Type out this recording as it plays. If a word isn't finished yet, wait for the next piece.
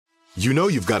You know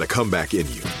you've got a comeback in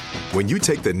you. When you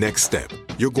take the next step,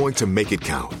 you're going to make it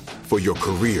count for your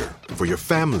career, for your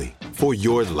family, for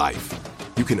your life.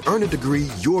 You can earn a degree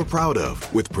you're proud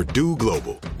of with Purdue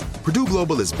Global. Purdue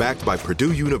Global is backed by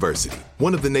Purdue University,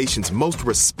 one of the nation's most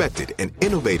respected and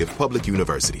innovative public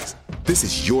universities. This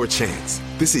is your chance.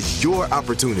 This is your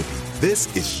opportunity.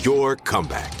 This is your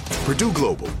comeback. Purdue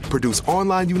Global, Purdue's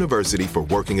online university for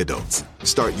working adults.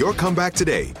 Start your comeback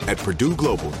today at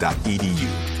purdueglobal.edu.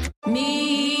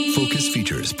 Focus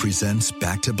Features presents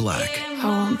Back to Black. I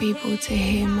want people to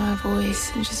hear my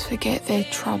voice and just forget their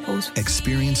troubles.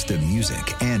 Experience the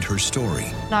music and her story.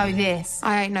 Know this,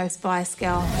 I ain't no Spice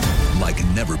Girl. Like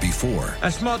never before.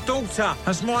 That's my daughter.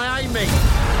 That's my Amy.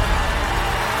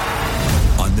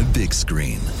 On the big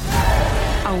screen.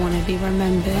 I want to be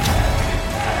remembered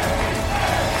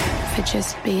for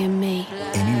just being me.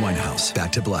 Amy Winehouse,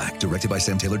 Back to Black, directed by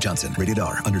Sam Taylor Johnson. Rated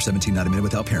R, under 17, not a minute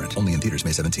without parent. Only in theaters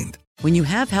May 17th. When you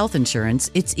have health insurance,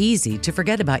 it's easy to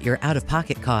forget about your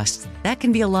out-of-pocket costs. That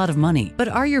can be a lot of money. But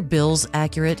are your bills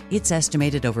accurate? It's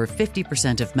estimated over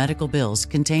 50% of medical bills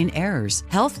contain errors.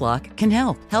 HealthLock can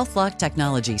help. HealthLock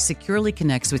technology securely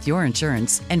connects with your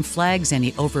insurance and flags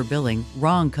any overbilling,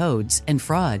 wrong codes, and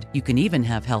fraud. You can even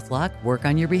have HealthLock work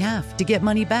on your behalf to get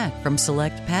money back from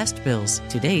select past bills.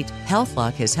 To date,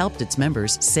 HealthLock has helped its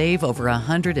members save over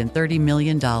 $130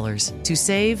 million. To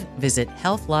save, visit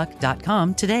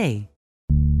healthlock.com today.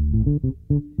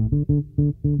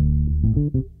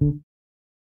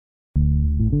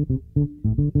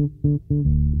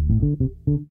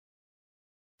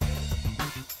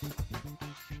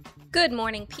 Good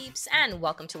morning, peeps, and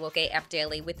welcome to Woke AF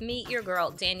Daily with me, your girl,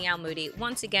 Danielle Moody,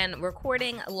 once again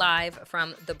recording live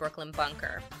from the Brooklyn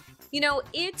Bunker. You know,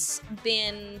 it's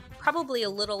been probably a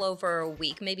little over a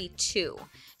week, maybe two,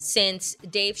 since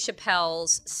Dave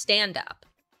Chappelle's stand-up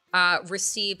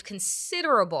received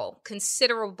considerable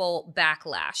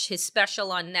backlash. His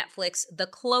special on Netflix, The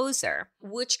Closer,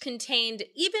 which contained,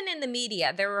 even in the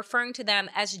media, they're referring to them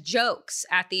as jokes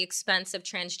at the expense of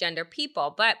transgender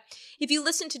people. But if you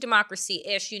listen to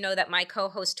Democracy-ish, you know that my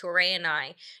co-host Touré and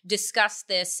I discussed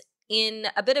this in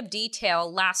a bit of detail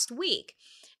last week.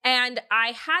 And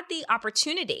I had the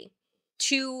opportunity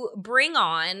to bring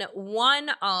on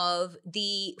one of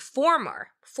the former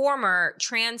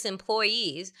trans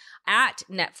employees at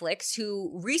Netflix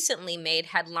who recently made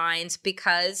headlines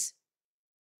because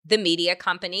the media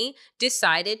company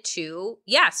decided to,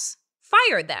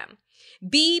 fire them.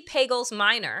 B.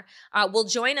 Pagels-Minor will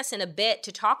join us in a bit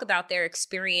to talk about their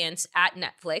experience at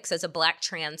Netflix as a Black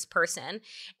trans person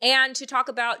and to talk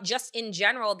about just in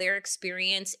general their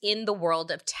experience in the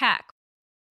world of tech.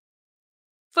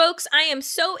 Folks, I am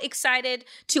so excited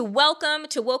to welcome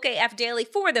to Woke AF Daily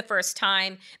for the first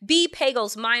time B.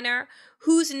 Pagels-Minor,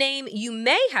 whose name you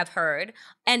may have heard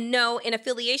and know in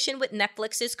affiliation with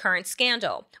Netflix's current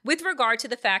scandal, with regard to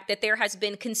the fact that there has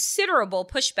been considerable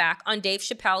pushback on Dave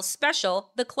Chappelle's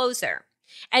special, The Closer.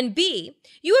 And B,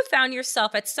 you have found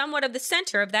yourself at somewhat of the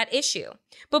center of that issue.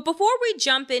 But before we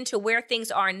jump into where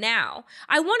things are now,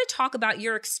 I want to talk about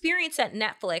your experience at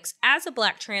Netflix as a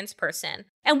Black trans person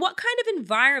and what kind of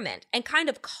environment and kind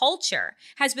of culture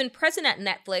has been present at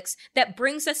Netflix that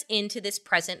brings us into this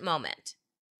present moment.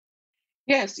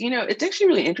 Yes, it's actually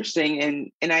really interesting.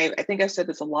 And I think I've said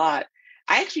this a lot.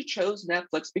 I actually chose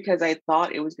Netflix because I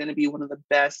thought it was going to be one of the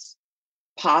best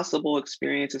possible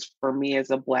experiences for me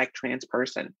as a Black trans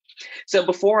person. So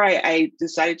before I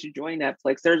decided to join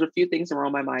Netflix, there's a few things that were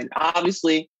on my mind.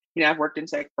 Obviously, I've worked in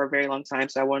tech for a very long time,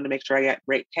 so I wanted to make sure I got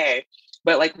great pay.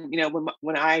 But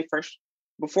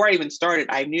before I even started,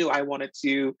 I knew I wanted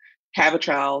to have a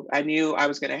child. I knew I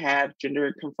was going to have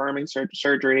gender confirming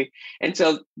surgery. And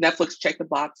so Netflix checked the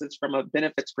boxes from a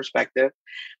benefits perspective.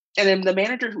 And then the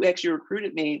manager who actually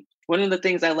recruited me, one of the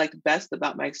things I liked best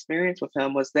about my experience with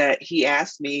him was that he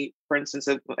asked me, for instance,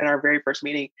 in our very first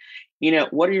meeting,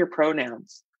 what are your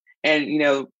pronouns? And,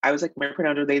 I was like, my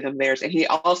pronouns are they, them, theirs. And he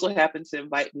also happened to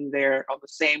invite me there on the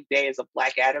same day as a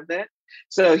Black Ad event.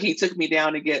 So he took me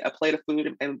down to get a plate of food.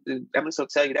 And I'm just going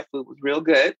to tell you that food was real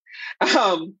good.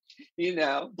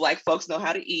 Black folks know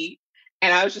how to eat.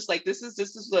 And I was just like, this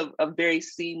is a very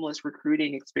seamless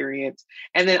recruiting experience.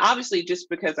 And then obviously, just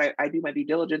because I do my due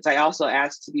diligence, I also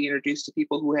asked to be introduced to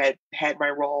people who had my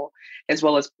role, as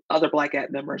well as other Black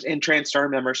Ad members and Trans Star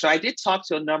members. So I did talk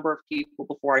to a number of people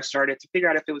before I started to figure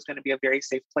out if it was going to be a very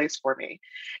safe place for me.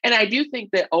 And I do think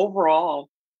that overall,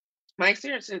 my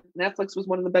experience at Netflix was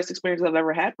one of the best experiences I've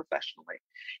ever had professionally.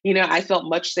 I felt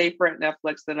much safer at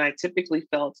Netflix than I typically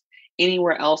felt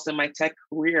anywhere else in my tech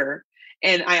career.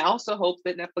 And I also hope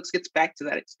that Netflix gets back to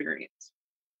that experience.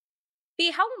 B,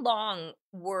 how long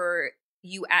were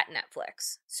you at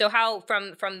Netflix? So how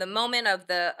from the moment of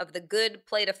the good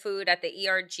plate of food at the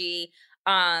ERG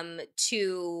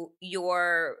to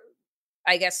your,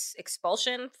 I guess,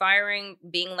 expulsion, firing,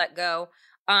 being let go,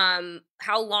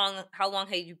 how long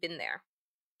have you been there?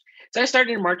 So I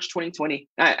started in March 2020.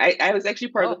 I was actually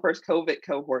part of the first COVID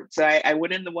cohort. So I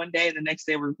went in the one day, the next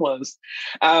day we were closed.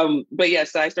 But yeah,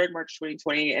 so I started March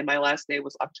 2020 and my last day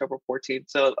was October 14th.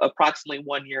 So approximately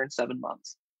 1 year and 7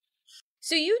 months.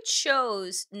 So you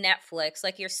chose Netflix,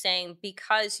 like you're saying,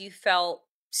 because you felt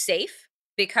safe,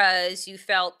 because you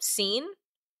felt seen,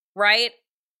 right?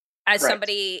 As Correct.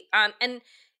 somebody, and can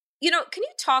you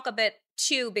talk a bit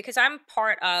too, because I'm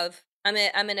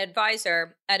an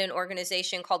advisor at an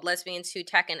organization called Lesbians Who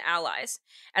Tech and Allies.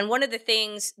 And one of the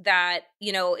things that,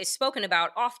 is spoken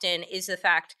about often is the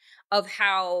fact of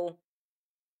how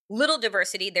little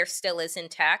diversity there still is in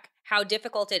tech, how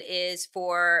difficult it is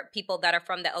for people that are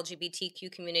from the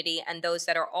LGBTQ community and those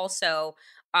that are also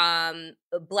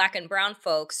Black and brown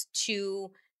folks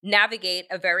to navigate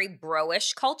a very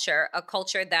bro-ish culture, a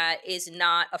culture that is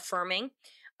not affirming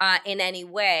in any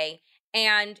way.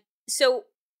 And so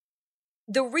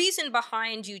the reason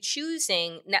behind you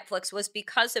choosing Netflix was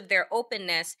because of their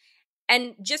openness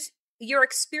and just your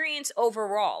experience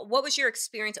overall. What was your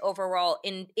experience overall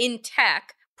in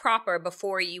tech proper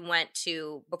before you went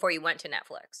to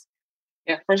Netflix?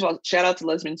 Yeah, first of all, shout out to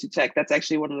Lesbians Who Tech. That's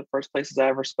actually one of the first places I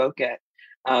ever spoke at.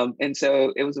 And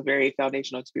so it was a very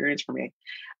foundational experience for me.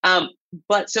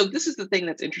 But so this is the thing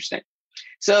that's interesting.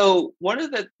 So one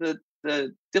of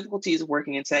the difficulties of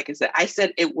working in tech is that I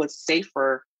said it was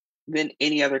safer than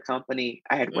any other company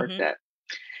I had worked at.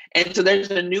 And so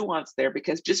there's a nuance there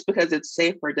because just because it's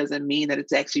safer doesn't mean that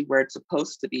it's actually where it's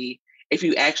supposed to be. If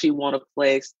you actually want a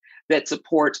place that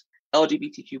supports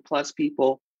LGBTQ plus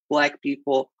people, Black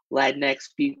people, Latinx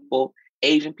people,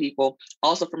 Asian people.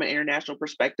 Also from an international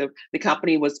perspective, the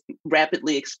company was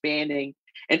rapidly expanding.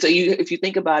 And so if you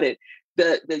think about it,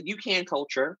 the UCAN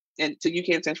culture, and so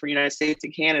UCAN stands for United States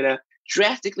and Canada,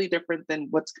 drastically different than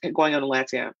what's going on in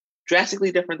LATAM,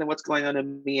 drastically different than what's going on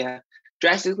in EMEA,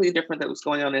 drastically different than what's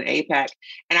going on in APAC.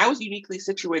 And I was uniquely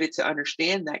situated to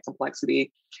understand that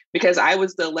complexity because I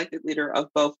was the elected leader of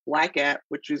both Black App,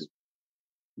 which is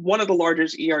one of the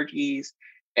largest ERGs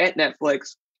at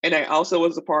Netflix. And I also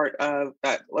was a part of,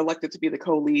 elected to be the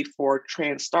co-lead for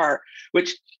TransStar,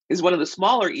 which is one of the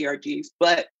smaller ERGs,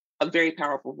 but a very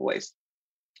powerful voice.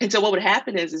 And so what would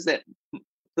happen is that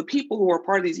the people who were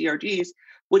part of these ERGs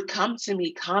would come to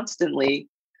me constantly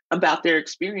about their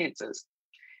experiences.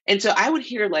 And so I would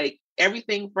hear like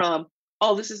everything from,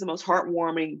 oh, this is the most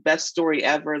heartwarming, best story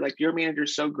ever. Like your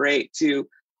manager's so great, to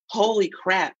holy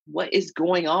crap, what is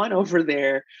going on over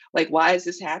there? Like, why is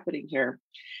this happening here?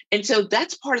 And so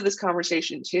that's part of this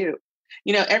conversation too.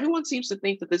 Everyone seems to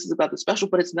think that this is about the special,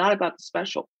 but it's not about the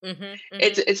special.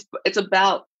 It's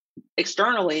about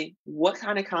externally, what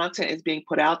kind of content is being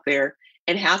put out there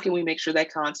and how can we make sure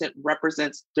that content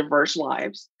represents diverse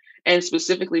lives, and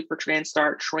specifically for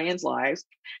TransStar, trans lives.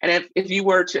 And if you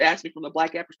were to ask me from the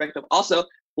Black App perspective, also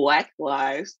Black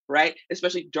lives, right?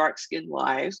 Especially dark-skinned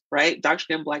lives, right?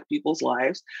 Dark-skinned Black people's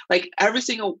lives. Like every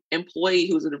single employee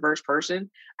who's a diverse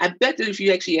person, I bet that if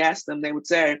you actually ask them, they would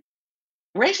say,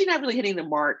 we're actually not really hitting the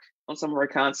mark on some of our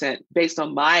content based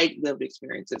on my lived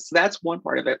experiences. So that's one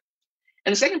part of it.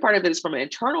 And the second part of it is from an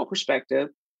internal perspective.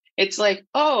 It's like,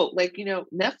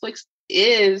 Netflix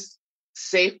is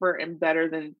safer and better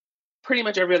than pretty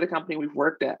much every other company we've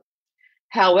worked at.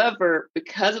 However,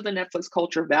 because of the Netflix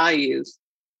culture values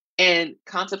and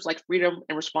concepts like freedom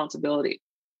and responsibility,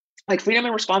 like freedom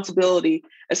and responsibility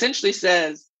essentially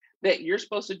says that you're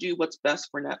supposed to do what's best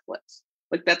for Netflix.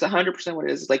 Like that's 100% what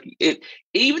it is. It's like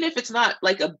even if it's not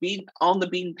like a on the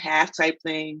beaten path type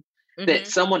thing that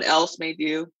someone else may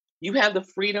do, you have the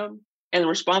freedom and the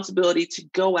responsibility to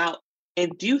go out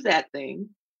and do that thing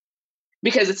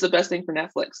because it's the best thing for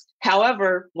Netflix.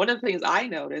 However, one of the things I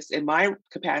noticed in my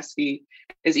capacity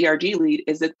as ERG lead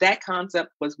is that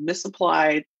concept was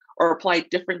misapplied or applied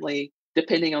differently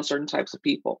depending on certain types of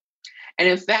people. And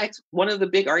in fact, one of the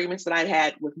big arguments that I'd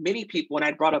had with many people and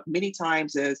I'd brought up many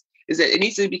times is that it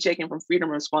needs to be taken from freedom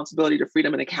and responsibility to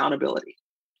freedom and accountability,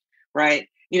 right?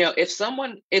 If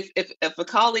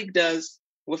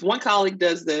one colleague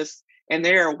does this and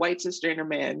they're a white cisgender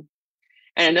man,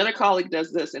 and another colleague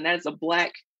does this and that's a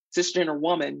Black cisgender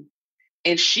woman,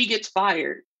 and she gets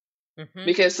fired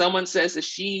because someone says that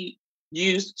she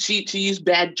used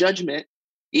bad judgment,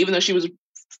 even though she was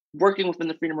working within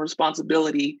the freedom and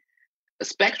responsibility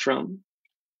spectrum,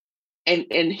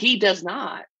 and he does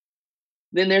not,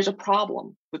 then there's a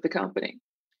problem with the company.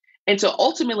 And so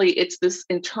ultimately it's this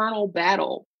internal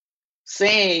battle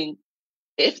saying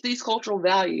if these cultural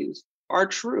values are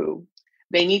true,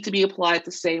 they need to be applied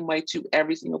the same way to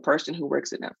every single person who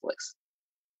works at Netflix.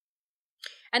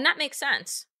 And that makes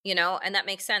sense, and that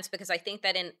makes sense because I think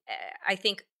that I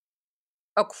think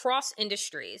across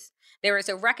industries, there is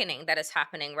a reckoning that is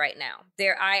happening right now.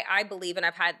 I believe, and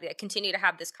continue to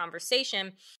have this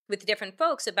conversation with different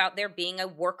folks about there being a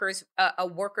workers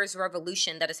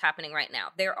revolution that is happening right now.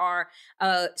 There are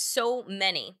so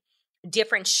many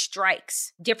different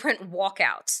strikes, different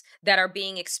walkouts that are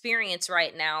being experienced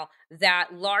right now that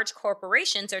large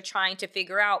corporations are trying to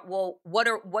figure out, well, what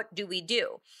do we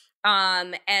do?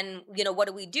 And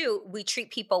what do? We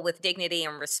treat people with dignity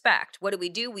and respect. What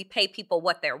do? We pay people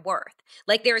what they're worth.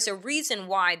 Like, there's a reason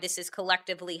why this is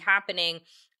collectively happening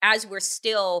as we're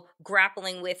still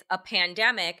grappling with a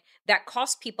pandemic that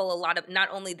costs people a lot of not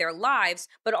only their lives,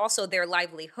 but also their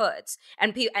livelihoods,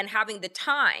 and having the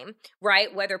time,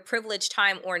 right, whether privileged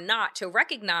time or not, to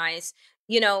recognize,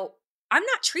 I'm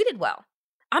not treated well.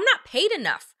 I'm not paid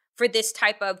enough for this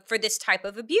type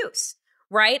of abuse,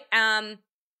 right?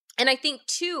 And I think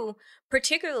too,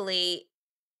 particularly,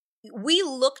 we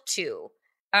look to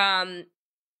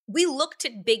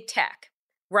big tech,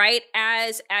 right,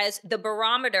 as the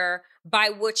barometer by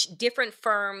which different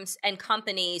firms and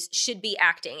companies should be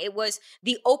acting. It was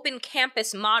the open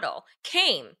campus model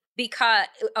came because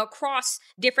across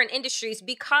different industries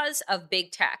because of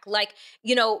big tech, like,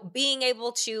 being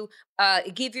able to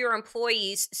give your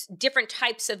employees different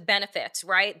types of benefits,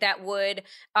 right, that would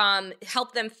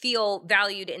help them feel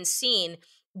valued and seen.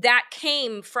 That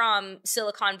came from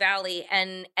Silicon Valley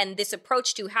and this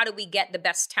approach to how do we get the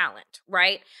best talent,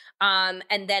 right?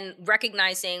 And then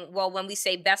recognizing, well, when we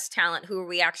say best talent, who are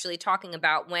we actually talking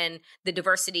about when the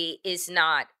diversity is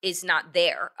not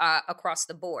there across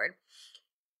the board?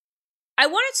 I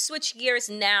want to switch gears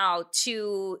now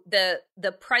to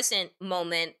the present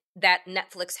moment that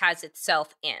Netflix has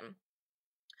itself in.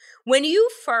 When you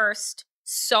first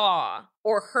saw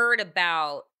or heard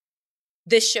about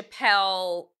the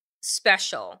Chappelle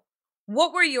special,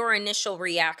 what were your initial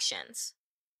reactions?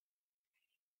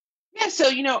 Yeah,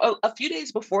 so, a few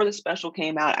days before the special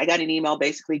came out, I got an email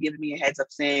basically giving me a heads up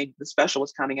saying the special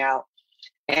was coming out.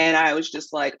 And I was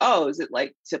just like, oh, is it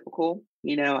like typical?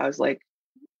 I was like,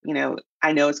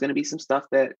 I know it's going to be some stuff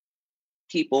that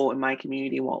people in my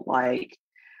community won't like.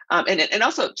 And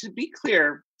also, to be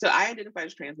clear, so I identify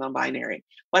as trans non-binary,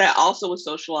 but I also was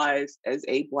socialized as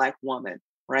a Black woman,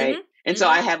 right? Mm-hmm. And so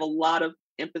I have a lot of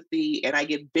empathy, and I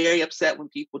get very upset when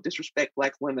people disrespect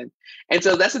Black women. And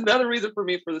so that's another reason for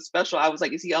me for the special. I was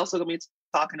like, is he also going to be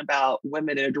talking about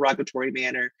women in a derogatory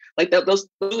manner? Like those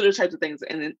are the types of things.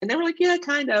 And they were like, yeah,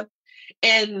 kind of.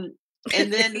 And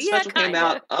then the special came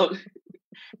out.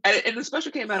 And the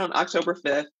special came out on October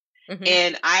 5th. Mm-hmm.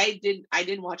 And I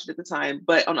didn't watch it at the time,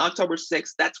 but on October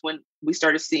 6th, that's when we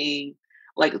started seeing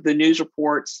like the news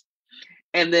reports.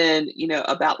 And then,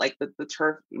 about like the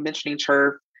TERF, mentioning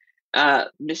TERF,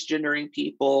 misgendering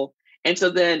people. And so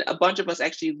then a bunch of us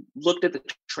actually looked at the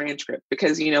transcript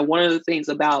because, one of the things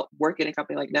about working in a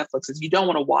company like Netflix is you don't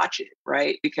want to watch it,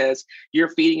 right? Because you're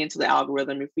feeding into the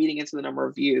algorithm, you're feeding into the number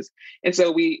of views. And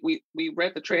so we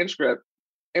read the transcript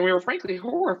and we were frankly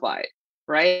horrified,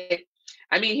 right?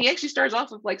 I mean, he actually starts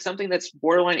off with like something that's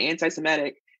borderline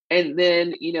anti-Semitic. And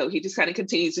then, he just kind of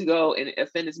continues to go and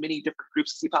offend as many different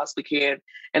groups as he possibly can.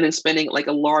 And then spending like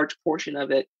a large portion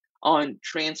of it on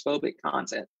transphobic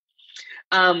content.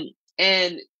 And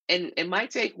my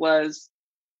take was,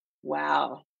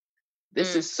 wow,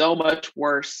 this is so much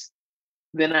worse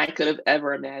than I could have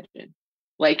ever imagined.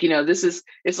 Like,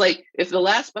 it's like, if the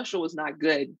last special was not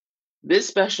good, this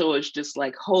special is just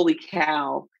like, holy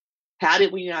cow, how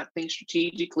did we not think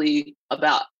strategically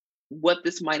about what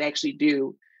this might actually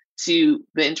do to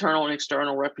the internal and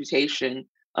external reputation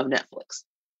of Netflix?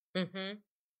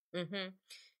 Mm-hmm. Mm-hmm.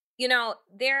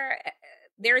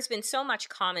 There has been so much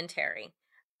commentary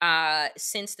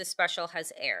since the special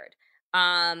has aired.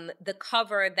 The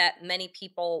cover that many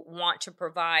people want to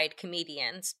provide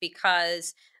comedians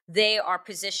because they are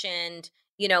positioned,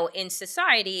 in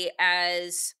society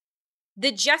as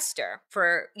the jester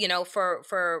for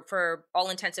all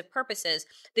intensive purposes,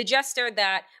 the jester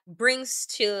that brings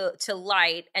to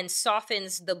light and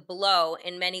softens the blow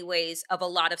in many ways of a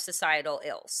lot of societal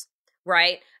ills,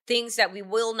 right? Things that we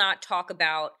will not talk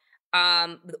about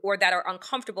or that are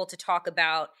uncomfortable to talk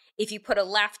about. If you put a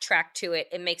laugh track to it,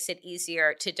 it makes it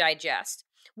easier to digest.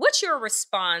 What's your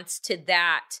response to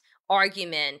that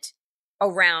argument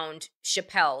around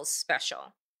Chappelle's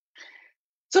special?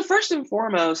 So first and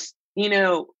foremost,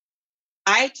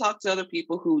 I talk to other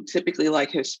people who typically like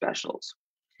his specials.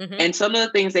 Mm-hmm. And some of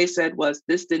the things they said was,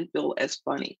 this didn't feel as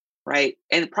funny, right?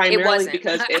 And primarily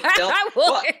because it felt,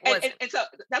 and so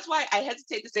that's why I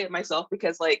hesitate to say it myself,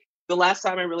 because like the last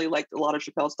time I really liked a lot of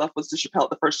Chappelle stuff was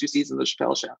the first 2 seasons of the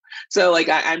Chappelle Show. So like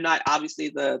I'm not obviously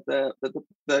the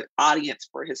audience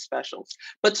for his specials,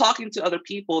 but talking to other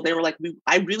people, they were like,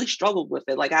 I really struggled with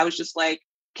it. Like I was just like,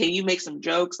 can you make some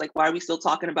jokes? Like, why are we still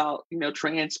talking about,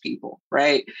 trans people,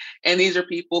 right? And these are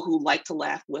people who like to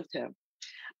laugh with him.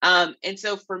 And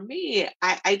so for me,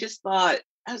 I just thought,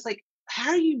 I was like,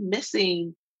 how are you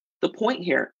missing the point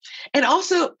here? And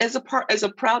also as a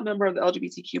proud member of the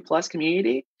LGBTQ plus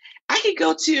community, I could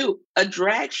go to a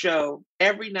drag show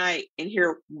every night and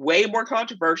hear way more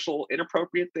controversial,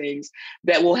 inappropriate things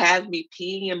that will have me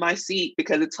peeing in my seat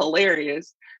because it's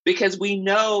hilarious, because we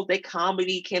know that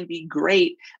comedy can be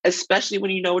great, especially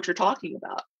when you know what you're talking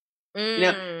about.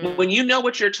 When you know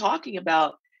what you're talking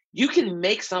about, you can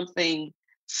make something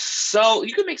so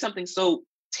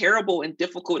terrible and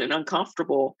difficult and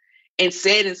uncomfortable and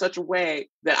say it in such a way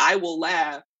that I will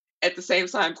laugh, at the same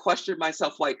time question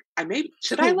myself, like,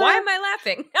 should I laugh? Why am I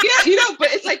laughing? Yeah,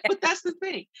 but it's like, but that's the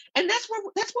thing. And that's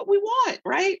what we want,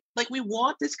 right? Like, we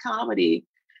want this comedy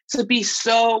to be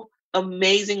so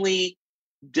amazingly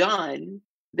done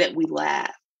that we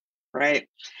laugh, right?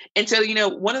 And so,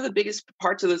 one of the biggest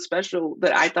parts of the special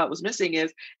that I thought was missing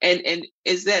is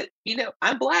that,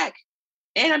 I'm Black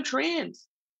and I'm trans.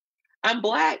 I'm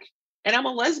Black and I'm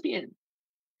a lesbian.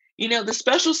 The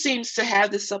special seems to have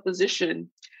this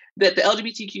supposition that the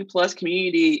LGBTQ plus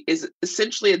community is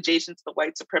essentially adjacent to the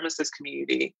white supremacist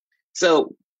community.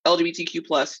 So LGBTQ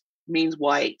plus means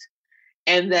white,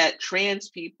 and that trans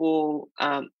people,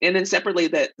 and then separately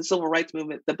that the civil rights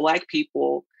movement, the Black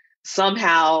people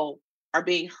somehow are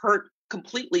being hurt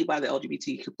completely by the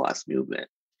LGBTQ plus movement.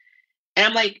 And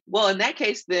I'm like, well, in that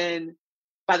case, then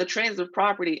by the transitive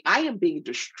property, I am being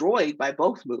destroyed by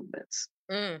both movements,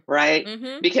 right?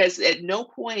 Mm-hmm. Because at no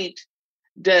point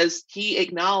does he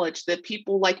acknowledge that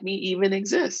people like me even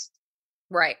exist.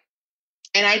 Right.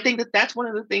 And I think that that's one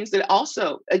of the things that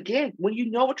also, again, when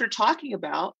you know what you're talking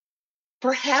about,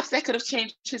 perhaps that could have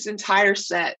changed his entire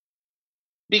set,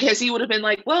 because he would have been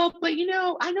like, well, but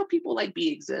I know people like B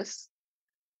exist.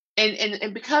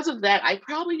 And because of that, I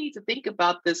probably need to think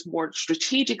about this more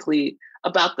strategically,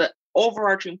 about the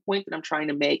overarching point that I'm trying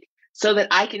to make, so that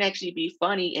I can actually be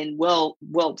funny and well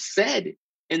said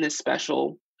in this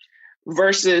special,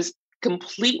 versus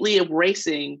completely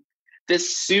embracing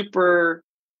this super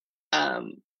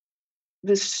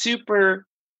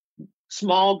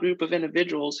small group of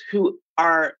individuals who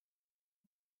are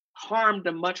harmed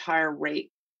at a much higher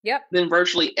rate than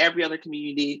virtually every other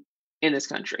community in this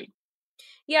country.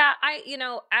 Yeah,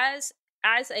 as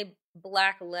a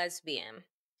Black lesbian,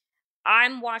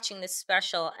 I'm watching this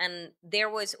special, and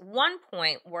there was one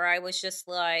point where I was just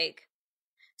like,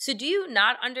 so do you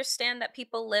not understand that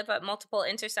people live at multiple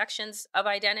intersections of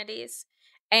identities?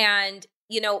 And,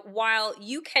 while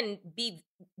you can be,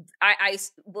 I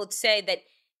will say that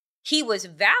he was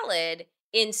valid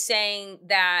in saying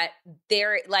that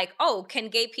they're like, oh, can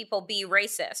gay people be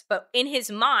racist? But in his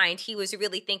mind, he was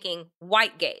really thinking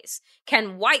white gays.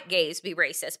 Can white gays be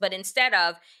racist? But instead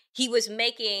of, he was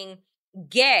making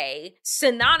gay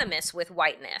synonymous with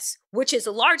whiteness, which is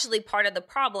largely part of the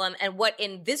problem, and what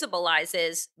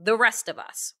invisibilizes the rest of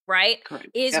us, right? Correct.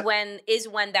 Is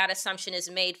when that assumption is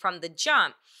made from the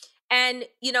jump. And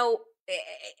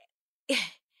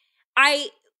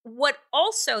what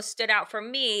also stood out for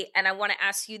me, and I want to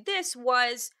ask you this,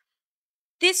 was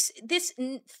this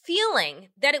feeling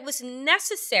that it was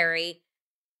necessary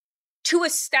to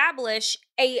establish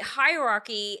a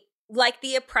hierarchy like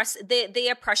the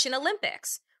oppression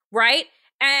Olympics, right?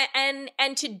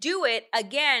 And to do it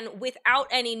again without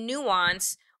any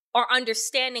nuance or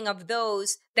understanding of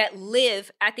those that live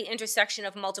at the intersection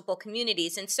of multiple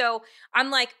communities. And so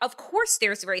I'm like, of course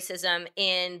there's racism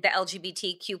in the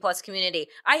LGBTQ plus community.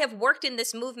 I have worked in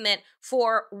this movement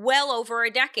for well over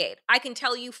a decade. I can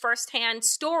tell you firsthand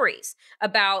stories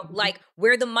about like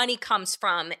where the money comes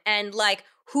from, and like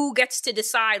who gets to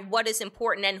decide what is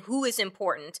important and who is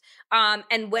important,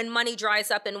 and when money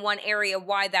dries up in one area,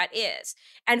 why that is,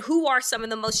 and who are some of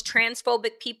the most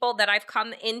transphobic people that I've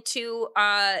come into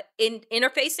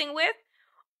interfacing with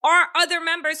are other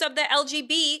members of the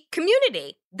LGBT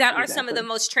community that are some of the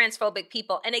most transphobic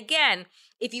people. And again,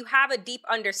 if you have a deep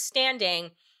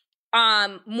understanding,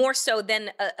 more so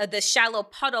than the shallow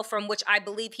puddle from which I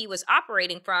believe he was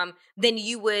operating from, then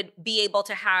you would be able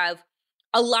to have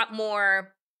a lot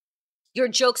more, your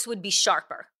jokes would be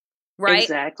sharper, right?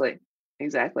 Exactly.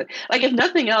 Like, if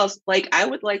nothing else, like, I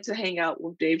would like to hang out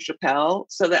with Dave Chappelle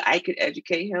so that I could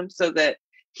educate him, so that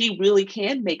he really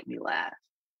can make me laugh.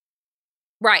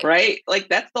 Right. Right. Like,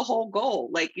 that's the whole goal.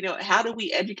 Like, how do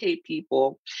we educate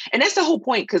people? And that's the whole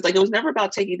point. Cause like, it was never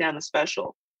about taking down the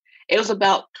special. It was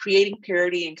about creating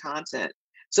parody and content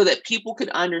so that people could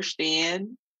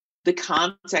understand the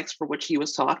context for which he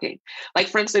was talking. Like,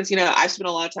 for instance, I spent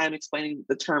a lot of time explaining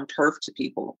the term TERF to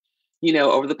people,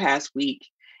 over the past week.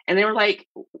 And they were like,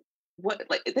 what?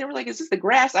 Like, they were like, is this the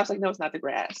grass? I was like, no, it's not the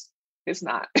grass. It's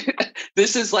not.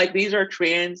 This is like, these are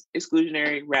trans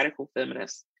exclusionary radical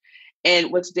feminists.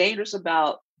 And what's dangerous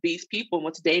about these people, and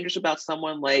what's dangerous about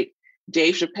someone like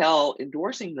Dave Chappelle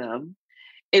endorsing them,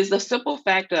 is the simple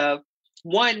fact of,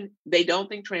 one, they don't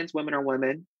think trans women are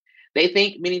women. They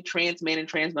think many trans men and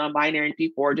trans non-binary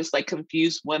people are just like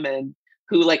confused women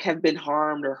who like have been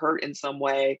harmed or hurt in some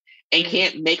way and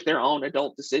can't make their own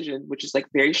adult decision, which is like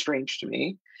very strange to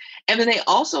me. And then they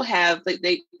also have, like,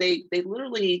 they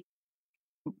literally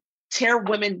tear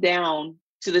women down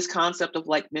to this concept of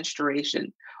like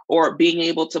menstruation or being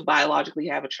able to biologically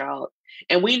have a child.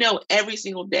 And we know every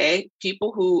single day,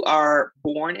 people who are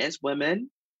born as women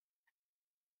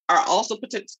are also,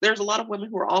 there's a lot of women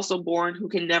who are also born who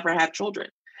can never have children.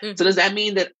 Mm-hmm. So does that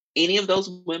mean that any of those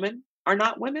women are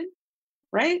not women?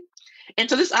 Right? And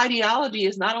so this ideology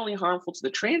is not only harmful to the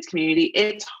trans community,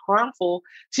 it's harmful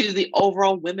to the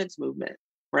overall women's movement,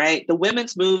 right? The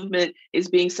women's movement is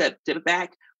being set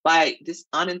back by this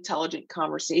unintelligent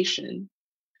conversation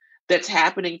that's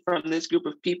happening from this group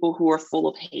of people who are full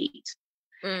of hate.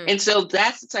 And so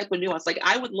that's the type of nuance. Like,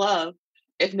 I would love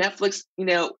if Netflix,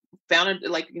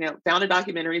 found a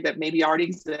documentary that maybe already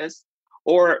exists,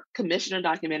 or commissioned a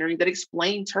documentary that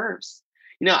explained TERFs.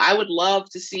 I would love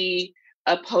to see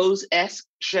a Pose-esque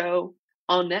show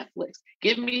on Netflix.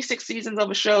 Give me 6 seasons of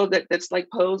a show that's like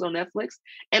Pose on Netflix.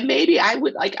 And maybe I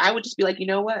would just be like, you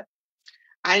know what?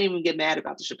 I didn't even get mad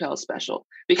about the Chappelle special,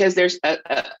 because there's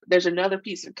another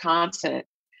piece of content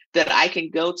that I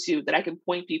can go to, that I can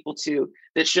point people to,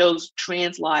 that shows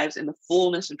trans lives and the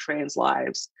fullness of trans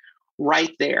lives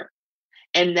right there.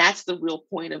 And that's the real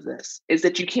point of this, is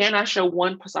that you cannot show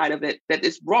one side of it that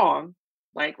is wrong.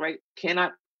 Like, right?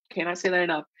 Cannot say that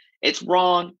enough. It's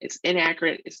wrong. It's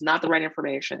inaccurate. It's not the right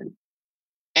information.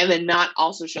 And then not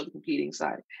also show the competing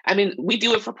side. I mean, we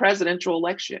do it for presidential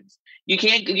elections. You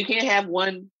can't have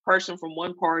one person from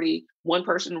one party, one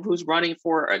person who's running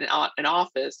for an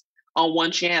office on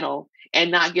one channel,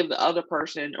 and not give the other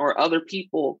person or other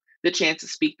people the chance to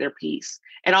speak their piece.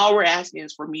 And all we're asking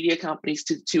is for media companies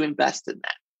to invest in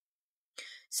that.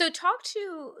 So talk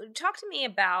to me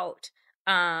about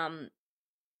the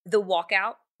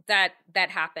walkout that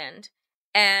happened,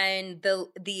 and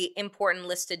the important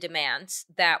list of demands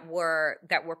that were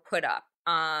put up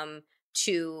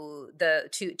to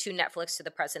Netflix, to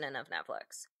the president of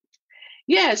Netflix.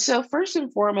 Yeah. So first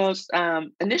and foremost,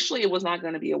 initially it was not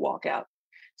going to be a walkout.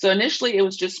 So initially it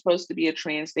was just supposed to be a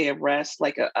trans day of rest,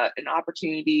 like an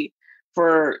opportunity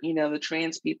for, the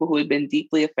trans people who had been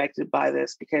deeply affected by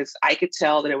this, because I could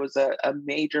tell that it was a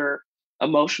major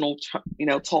emotional,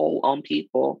 toll on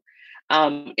people.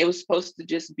 It was supposed to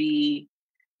just be,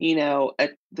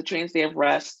 the trans day of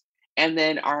rest. And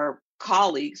then our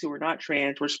colleagues who were not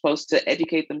trans were supposed to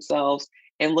educate themselves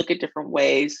and look at different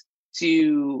ways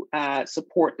to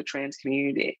support the trans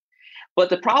community. But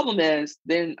the problem is,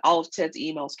 then all of Ted's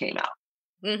emails came out.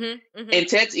 Mm-hmm. And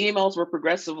Ted's emails were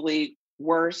progressively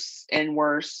worse and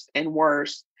worse and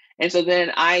worse. And so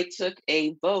then I took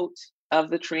a vote of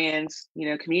the trans,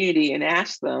 community and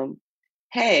asked them,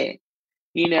 hey,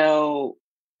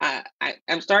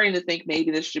 I'm starting to think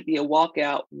maybe this should be a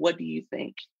walkout. What do you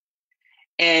think?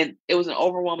 And it was an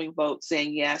overwhelming vote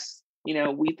saying yes.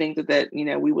 We think that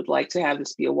we would like to have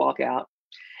this be a walkout.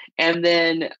 And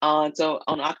then so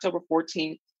on October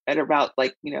 14th at about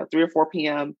 3 or 4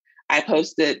 p.m., I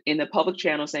posted in the public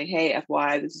channel saying, hey,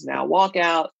 FYI, this is now a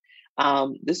walkout.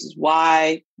 This is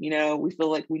why, we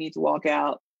feel like we need to walk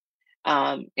out.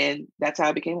 And that's how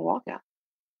it became a walkout.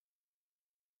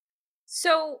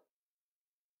 So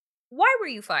why were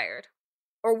you fired?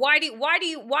 Or why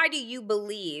do you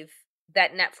believe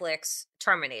that Netflix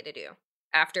terminated you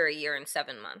after 1 year and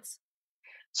 7 months?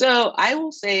 So I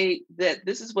will say that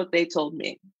this is what they told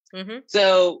me. Mm-hmm.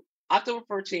 So October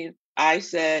 14th, I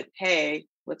said, hey,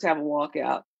 let's have a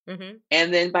walkout. Mm-hmm.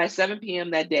 And then by 7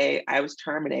 p.m. that day, I was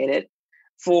terminated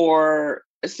for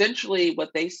essentially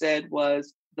what they said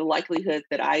was the likelihood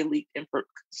that I leaked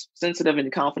sensitive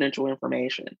and confidential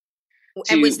information.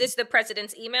 And was this the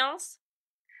president's emails?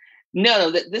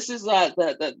 No, this is the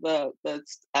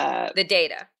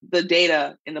data. The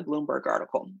data in the Bloomberg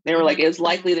article. They were like, it's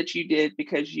likely that you did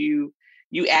because you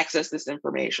accessed this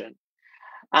information.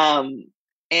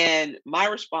 And my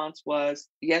response was,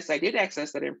 yes, I did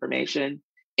access that information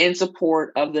in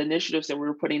support of the initiatives that we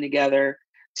were putting together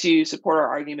to support our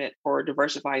argument for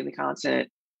diversifying the content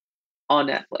on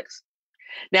Netflix.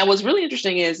 Now, what's really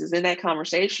interesting is in that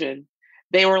conversation,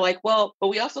 they were like, well, but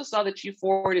we also saw that you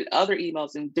forwarded other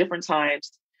emails in different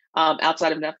times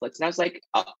outside of Netflix. And I was like,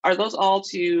 are those all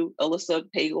to Alyssa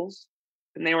Pagels?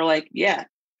 And they were like, yeah.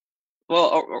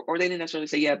 Well, or they didn't necessarily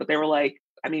say yeah, but they were like,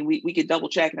 I mean, we could double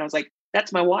check. And I was like,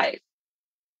 that's my wife.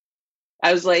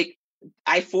 I was like,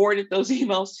 I forwarded those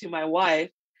emails to my wife.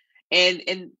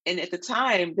 And at the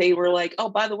time, they were like, oh,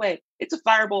 by the way, it's a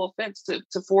fireable offense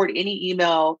to forward any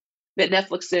email that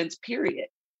Netflix sends, period.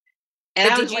 And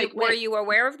but I was like, were you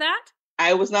aware of that?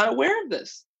 I was not aware of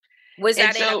this. Was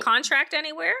that in a contract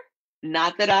anywhere?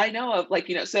 Not that I know of.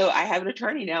 Like, so I have an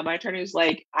attorney now. My attorney was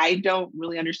like, I don't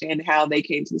really understand how they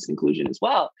came to this conclusion as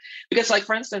well. Because, like,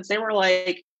 for instance, they were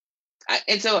like,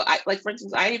 for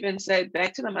instance, I even said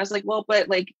back to them, I was like, well, but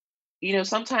like,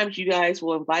 sometimes you guys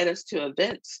will invite us to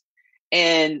events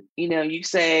and, you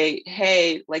say,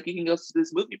 hey, like, you can go to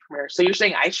this movie premiere. So you're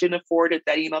saying I shouldn't have forwarded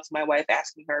that email to my wife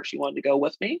asking her if she wanted to go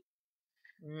with me?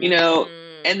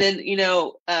 And then,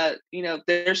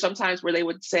 there's sometimes where they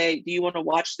would say, do you want to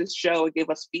watch this show and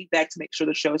give us feedback to make sure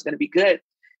the show is going to be good?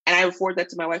 And I would forward that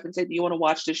to my wife and say, do you want to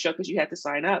watch this show? Because you had to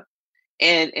sign up.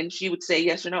 And she would say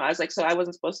yes or no. I was like, so I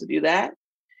wasn't supposed to do that.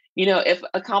 If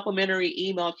a complimentary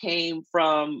email came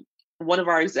from one of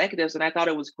our executives and I thought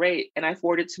it was great, and I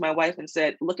forwarded to my wife and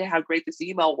said, look at how great this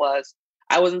email was,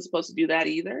 I wasn't supposed to do that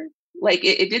either. Like,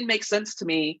 it didn't make sense to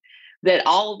me that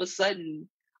all of a sudden,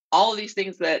 all of these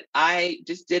things that I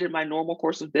just did in my normal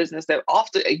course of business that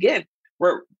often, again,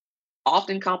 were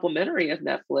often complimentary of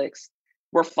Netflix,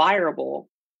 were fireable,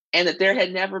 and that there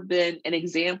had never been an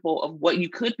example of what you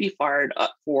could be fired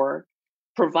up for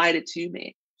provided to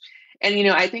me. And,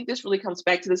 I think this really comes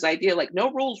back to this idea, like,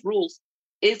 no rules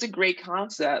is a great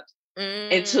concept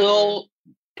until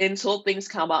things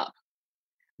come up.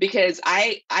 Because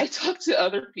I talk to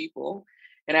other people,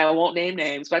 and I won't name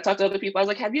names, but I talked to other people. I was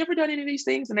like, have you ever done any of these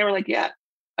things? And they were like, yeah.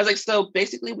 I was like, so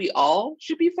basically we all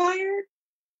should be fired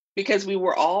because we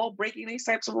were all breaking these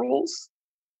types of rules.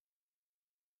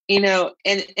 And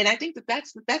I think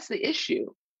that's the issue,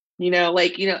 and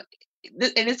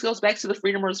this goes back to the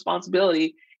freedom of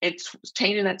responsibility and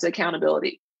changing that to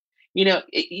accountability.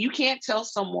 You can't tell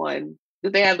someone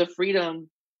that they have the freedom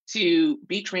to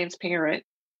be transparent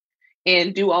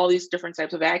and do all these different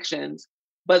types of actions.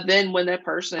 But then when that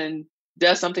person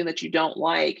does something that you don't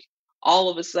like, all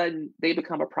of a sudden they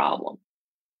become a problem.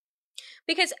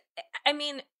 Because, I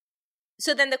mean,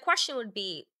 so then the question would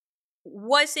be,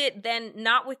 was it then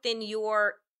not within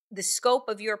the scope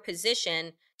of your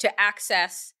position to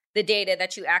access the data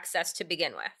that you accessed to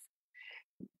begin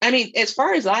with? I mean, as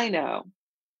far as I know,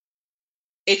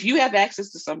 if you have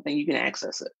access to something, you can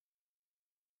access it.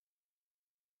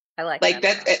 I like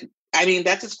that. I mean,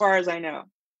 that's as far as I know,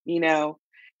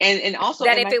 and also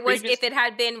that if it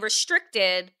had been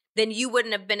restricted, then you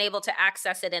wouldn't have been able to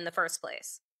access it in the first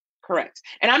place. Correct.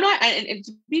 And I'm not, and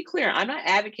to be clear, I'm not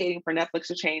advocating for Netflix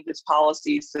to change its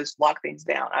policies to lock things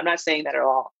down. I'm not saying that at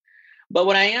all. But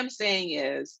what I am saying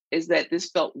is that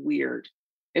this felt weird.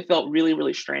 It felt really,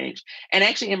 really strange. And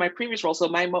actually in my previous role, so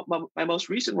my most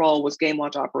recent role was Game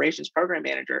Launch Operations Program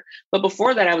Manager. But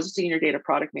before that, I was a Senior Data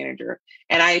Product Manager.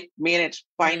 And I managed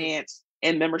finance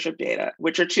and membership data,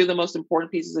 which are two of the most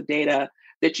important pieces of data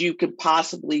that you could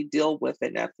possibly deal with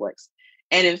at Netflix.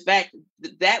 And in fact,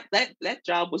 that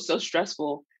job was so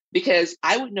stressful because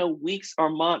I would know weeks or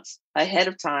months ahead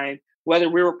of time whether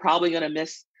we were probably going to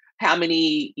miss how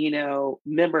many,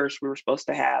 members we were supposed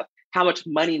to have, how much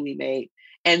money we made.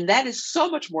 And that is so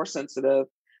much more sensitive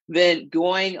than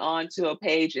going onto a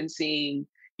page and seeing,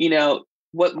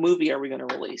 what movie are we going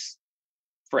to release,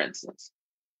 for instance.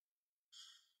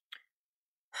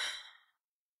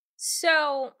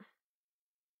 So,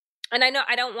 and I know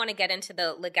I don't want to get into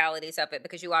the legalities of it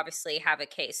because you obviously have a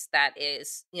case that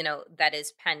is, that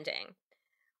is pending.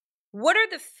 What are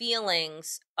the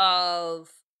feelings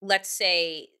of, let's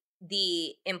say,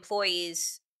 the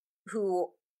employees who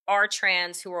are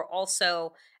trans, who are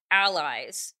also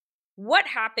allies? What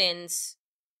happens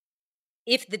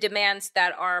if the demands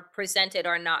that are presented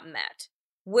are not met?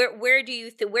 Where do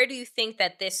you think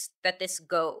that this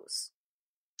goes?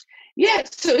 Yeah,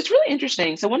 so it's really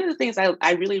interesting. So one of the things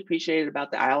I really appreciated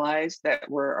about the allies that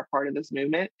were a part of this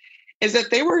movement is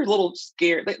that they were a little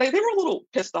scared. Like they were a little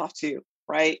pissed off too,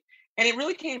 right? And it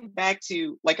really came back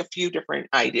to like a few different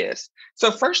ideas.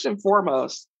 So first and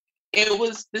foremost, it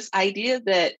was this idea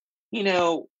that,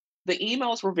 the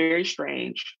emails were very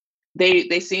strange.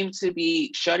 They seem to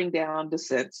be shutting down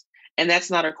dissent, and that's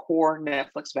not a core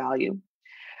Netflix value.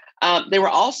 They were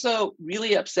also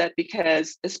really upset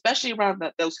because, especially around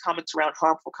those comments around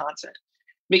harmful content,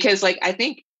 because like I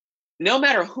think no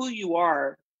matter who you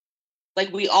are,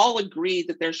 like we all agree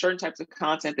that there's certain types of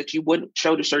content that you wouldn't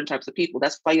show to certain types of people.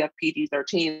 That's why you have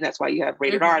PG-13. That's why you have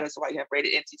rated R. That's why you have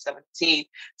rated NC-17.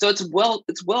 So it's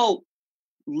well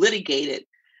litigated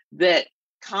that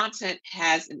content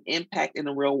has an impact in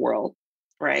the real world,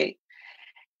 right?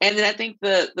 And then I think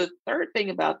the third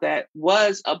thing about that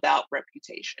was about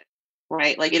reputation,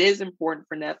 right? Like it is important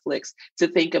for Netflix to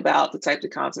think about the types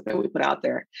of content that we put out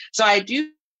there. So I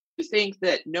do think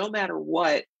that no matter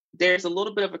what, there's a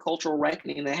little bit of a cultural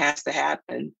reckoning that has to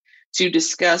happen to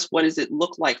discuss what does it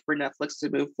look like for Netflix to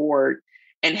move forward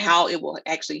and how it will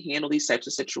actually handle these types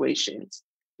of situations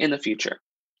in the future.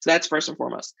 So that's first and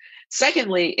foremost.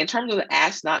 Secondly, in terms of the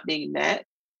ask not being met,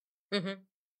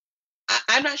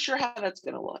 I'm not sure how that's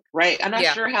going to look, right? I'm not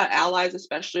sure how allies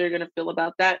especially are going to feel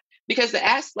about that, because the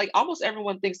asks, like almost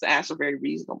everyone thinks the asks are very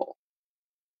reasonable,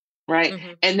 right?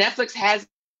 And Netflix has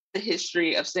the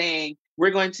history of saying, we're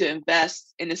going to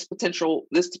invest in this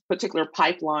particular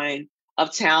pipeline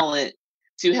of talent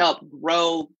to help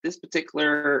grow this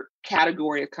particular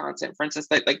category of content. For instance,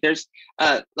 like there's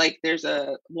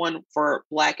a one for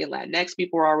Black and Latinx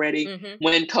people already.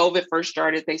 When COVID first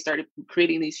started, they started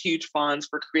creating these huge funds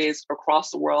for creators across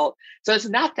the world. So it's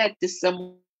not that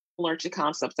dissimilar to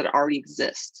concepts that already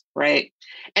exist, right?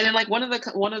 And then like one of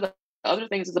the other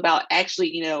things is about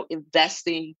actually,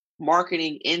 investing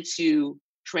marketing into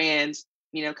trans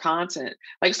content.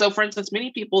 Like, so for instance,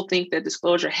 many people think that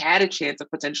Disclosure had a chance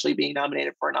of potentially being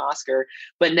nominated for an Oscar,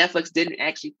 but Netflix didn't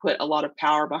actually put a lot of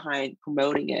power behind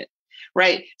promoting it,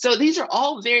 right? So these are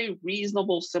all very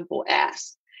reasonable, simple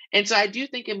asks. And so I do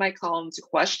think it might call into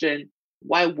question,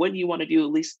 why wouldn't you want to do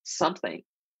at least something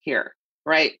here,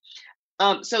 right?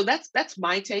 So that's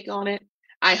my take on it.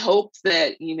 I hope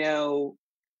that,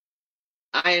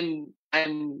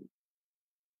 I'm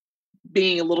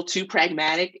being a little too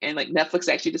pragmatic, and like Netflix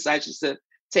actually decides just to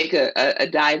take a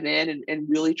dive in and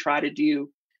really try to do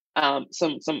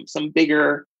some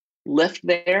bigger lift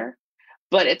there.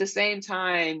 But at the same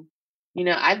time,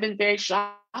 I've been very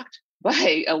shocked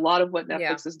by a lot of what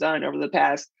Netflix has done over the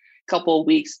past couple of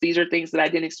weeks. These are things that I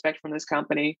didn't expect from this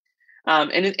company.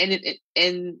 I'm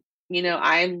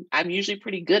usually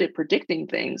pretty good at predicting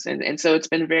things. And so it's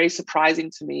been very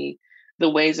surprising to me the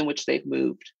ways in which they've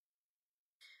moved.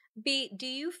 B, do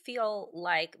you feel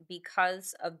like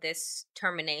because of this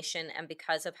termination and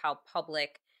because of how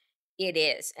public it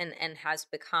is and has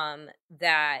become,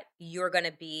 that you're going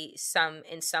to be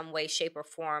in some way, shape, or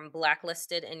form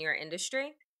blacklisted in your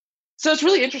industry? So it's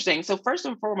really interesting. So first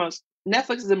and foremost,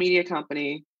 Netflix is a media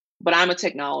company, but I'm a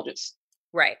technologist.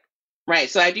 Right. Right.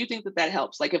 So I do think that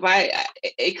helps. Like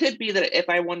it could be that if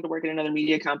I wanted to work at another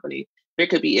media company, there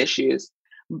could be issues.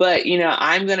 But,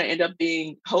 I'm going to end up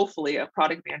being, hopefully, a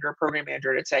product manager, a program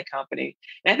manager at a tech company.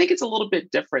 And I think it's a little bit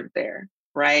different there,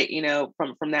 right?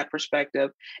 From that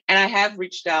perspective. And I have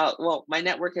reached out. Well, my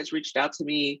network has reached out to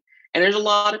me. And there's a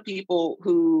lot of people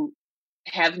who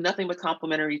have nothing but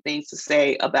complimentary things to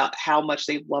say about how much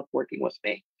they've loved working with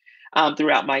me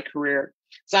throughout my career.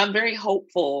 So I'm very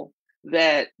hopeful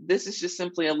that this is just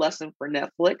simply a lesson for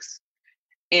Netflix,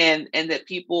 and that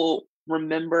people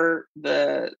remember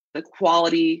the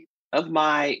quality of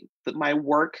my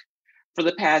work for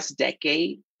the past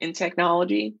decade in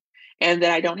technology, and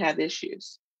that I don't have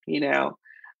issues,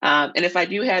 and if I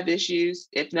do have issues,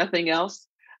 if nothing else,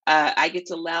 I get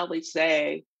to loudly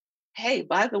say, hey,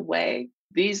 by the way,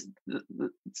 there's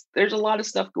a lot of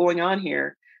stuff going on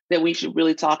here that we should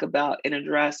really talk about and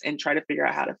address and try to figure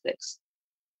out how to fix.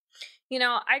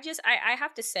 I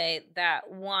have to say that,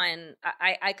 one,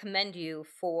 I commend you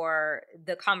for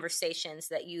the conversations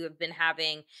that you have been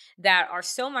having that are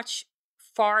so much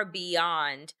far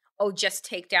beyond, just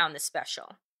take down the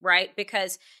special, right?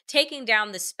 Because taking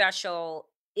down the special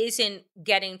isn't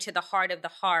getting to the heart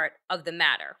of the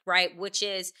matter, right? Which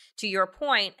is, to your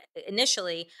point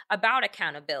initially, about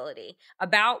accountability,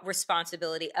 about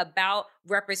responsibility, about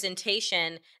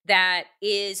representation that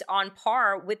is on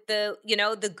par with the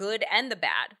good and the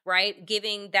bad, right?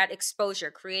 Giving that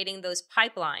exposure, creating those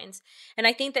pipelines. And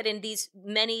I think that in these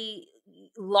many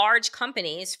large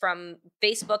companies, from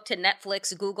Facebook to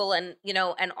Netflix, Google, and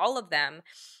all of them,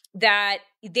 that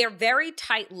they're very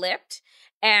tight-lipped,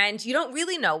 and you don't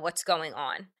really know what's going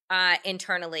on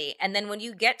internally. And then when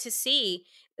you get to see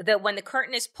that when the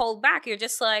curtain is pulled back, you're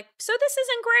just like, so this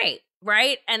isn't great,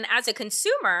 right? And as a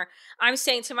consumer, I'm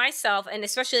saying to myself, and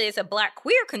especially as a Black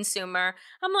queer consumer,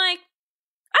 I'm like,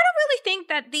 I don't really think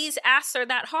that these asks are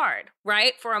that hard,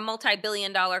 right? For a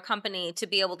multi-billion-dollar company to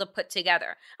be able to put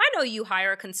together. I know you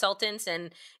hire consultants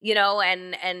and, you know,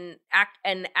 and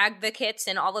advocates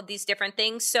and all of these different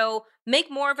things. So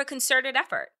make more of a concerted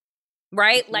effort,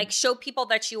 right? Mm-hmm. Like show people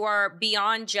that you are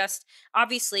beyond just,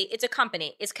 obviously it's a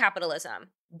company, it's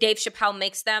capitalism. Dave Chappelle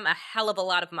makes them a hell of a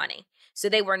lot of money. So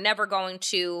they were never going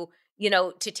to, you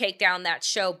know, to take down that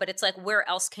show. But it's like, where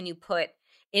else can you put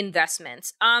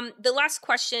investments? The last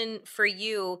question for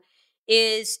you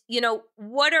is, you know,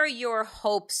 what are your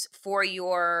hopes for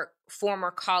your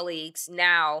former colleagues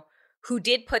now who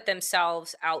did put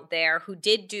themselves out there, who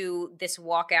did do this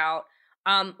walkout?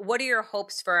 What are your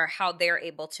hopes for how they're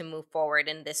able to move forward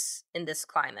in this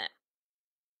climate?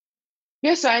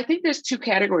 Yeah, so I think there's two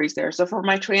categories there. So for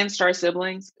my TransStar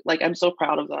siblings, like I'm so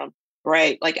proud of them,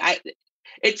 right? Like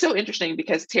it's so interesting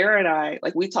because Tara and I,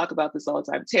 like we talk about this all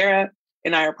the time. Tara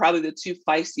and I are probably the two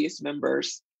feistiest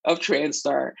members of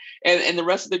TransStar, and the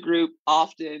rest of the group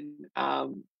often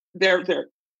they're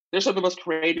some of the most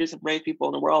courageous and brave people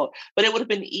in the world. But it would have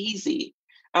been easy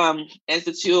as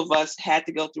the two of us had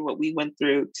to go through what we went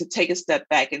through to take a step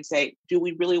back and say, do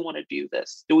we really want to do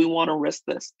this? Do we want to risk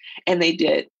this? And they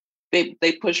did.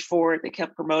 They pushed forward. They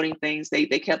kept promoting things. They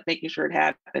kept making sure it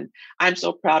happened. I'm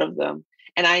so proud of them,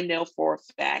 and I know for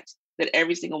a fact that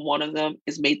every single one of them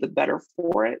is made the better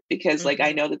for it because like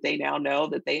I know that they now know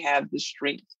that they have the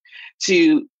strength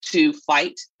to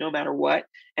fight no matter what.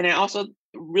 And I also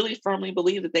really firmly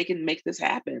believe that they can make this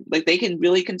happen. Like they can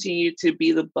really continue to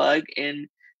be the bug in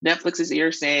Netflix's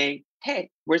ear saying,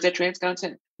 hey, where's that trans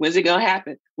content? When's it gonna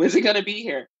happen? When's it gonna be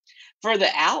here? For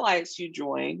the allies who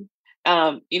join,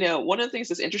 you know, one of the things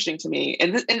that's interesting to me,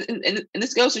 and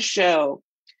this goes to show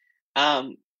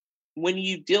when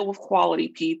you deal with quality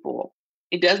people,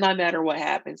 it does not matter what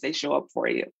happens, they show up for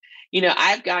you. You know,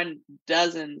 I've gotten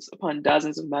dozens upon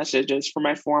dozens of messages from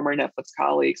my former Netflix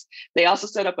colleagues. They also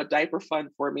set up a diaper fund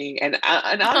for me. And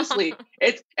honestly,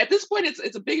 it's at this point,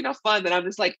 it's a big enough fund that I'm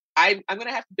just like, I'm going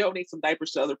to have to donate some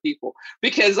diapers to other people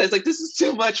because I was like, this is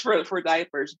too much for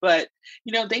diapers. But,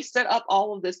 you know, they set up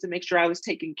all of this to make sure I was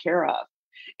taken care of.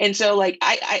 And so like,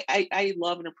 I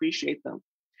love and appreciate them.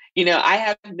 You know, I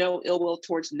have no ill will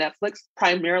towards Netflix,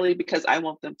 primarily because I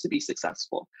want them to be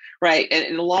successful, right?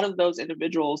 And a lot of those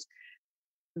individuals,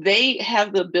 they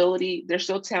have the ability, they're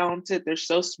so talented, they're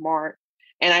so smart.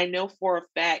 And I know for a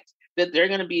fact that they're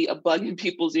going to be a bug in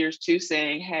people's ears too,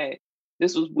 saying, hey,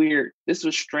 this was weird. This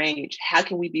was strange. How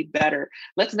can we be better?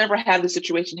 Let's never have this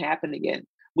situation happen again.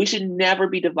 We should never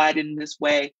be divided in this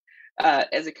way.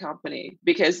 As a company,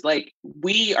 because like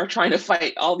we are trying to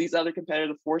fight all these other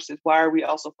competitive forces. Why are we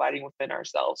also fighting within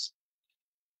ourselves?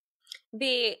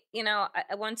 You know,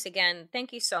 once again,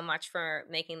 thank you so much for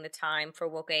making the time for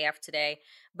Woke AF today,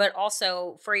 but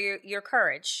also for your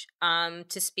courage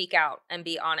to speak out and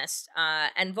be honest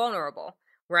and vulnerable,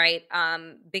 right?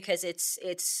 Because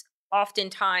it's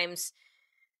oftentimes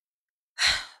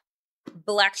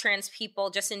Black trans people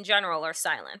just in general are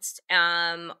silenced,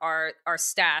 are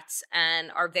stats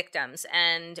and are victims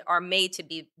and are made to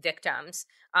be victims.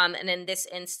 And in this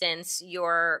instance,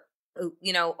 you're,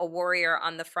 you know, a warrior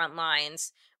on the front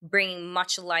lines, bringing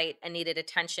much light and needed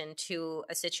attention to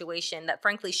a situation that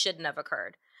frankly shouldn't have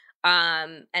occurred.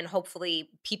 And hopefully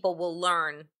people will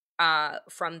learn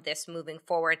from this moving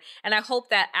forward. And I hope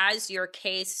that as your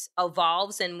case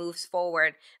evolves and moves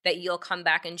forward, that you'll come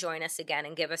back and join us again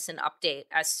and give us an update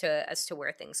as to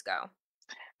where things go.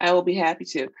 I will be happy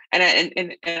to.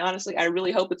 And honestly, I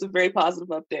really hope it's a very positive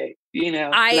update. You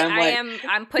know,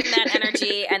 I'm putting that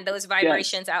energy and those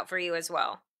vibrations out for you as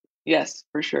well. Yes,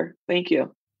 for sure. Thank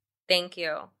you. Thank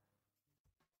you.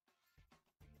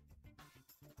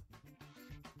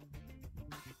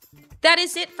 That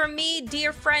is it for me,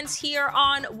 dear friends, here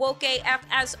on Woke AF.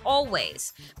 As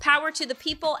always, power to the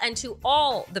people and to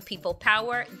all the people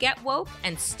power. Get woke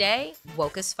and stay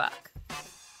woke as fuck.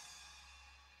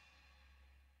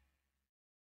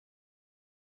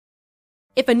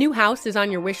 If a new house is on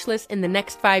your wish list in the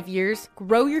next 5 years,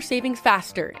 grow your savings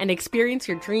faster and experience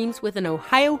your dreams with an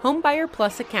Ohio Homebuyer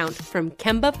Plus account from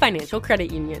Kemba Financial Credit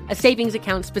Union. A savings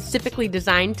account specifically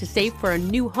designed to save for a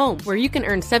new home where you can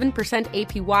earn 7%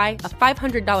 APY,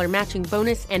 a $500 matching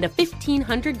bonus, and a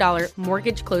 $1,500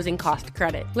 mortgage closing cost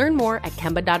credit. Learn more at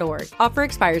Kemba.org. Offer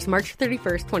expires March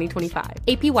 31st, 2025.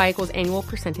 APY equals annual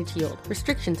percentage yield.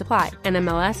 Restrictions apply.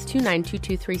 NMLS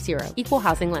 292230. Equal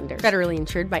housing lender. Federally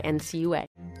insured by NCUA.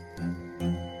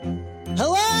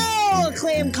 Hello!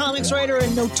 acclaimed comics writer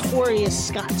and notorious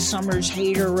Scott Summers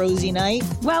hater, Rosie Knight.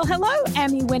 Well, hello,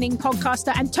 Emmy-winning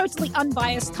podcaster and totally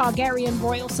unbiased Targaryen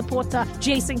royal supporter,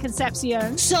 Jason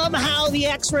Concepcion. Somehow the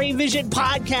X-Ray Vision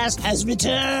podcast has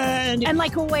returned. And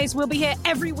like always, we'll be here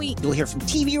every week. You'll hear from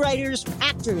TV writers,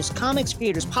 actors, comics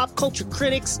creators, pop culture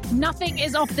critics. Nothing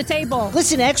is off the table.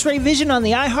 Listen to X-Ray Vision on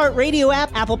the iHeartRadio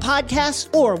app, Apple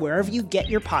Podcasts, or wherever you get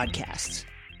your podcasts.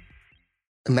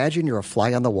 Imagine you're a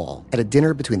fly on the wall at a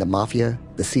dinner between the Mafia,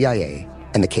 the CIA,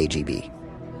 and the KGB.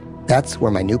 That's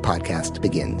where my new podcast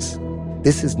begins.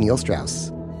 This is Neil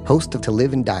Strauss, host of To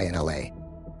Live and Die in LA,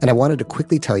 and I wanted to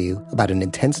quickly tell you about an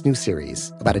intense new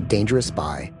series about a dangerous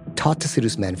spy taught to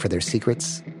seduce men for their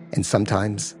secrets and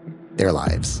sometimes their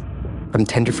lives. From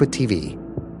Tenderfoot TV,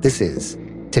 this is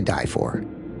To Die For.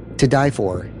 To Die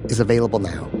For is available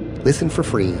now. Listen for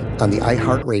free on the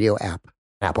iHeartRadio app,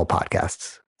 Apple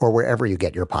Podcasts, or wherever you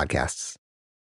get your podcasts.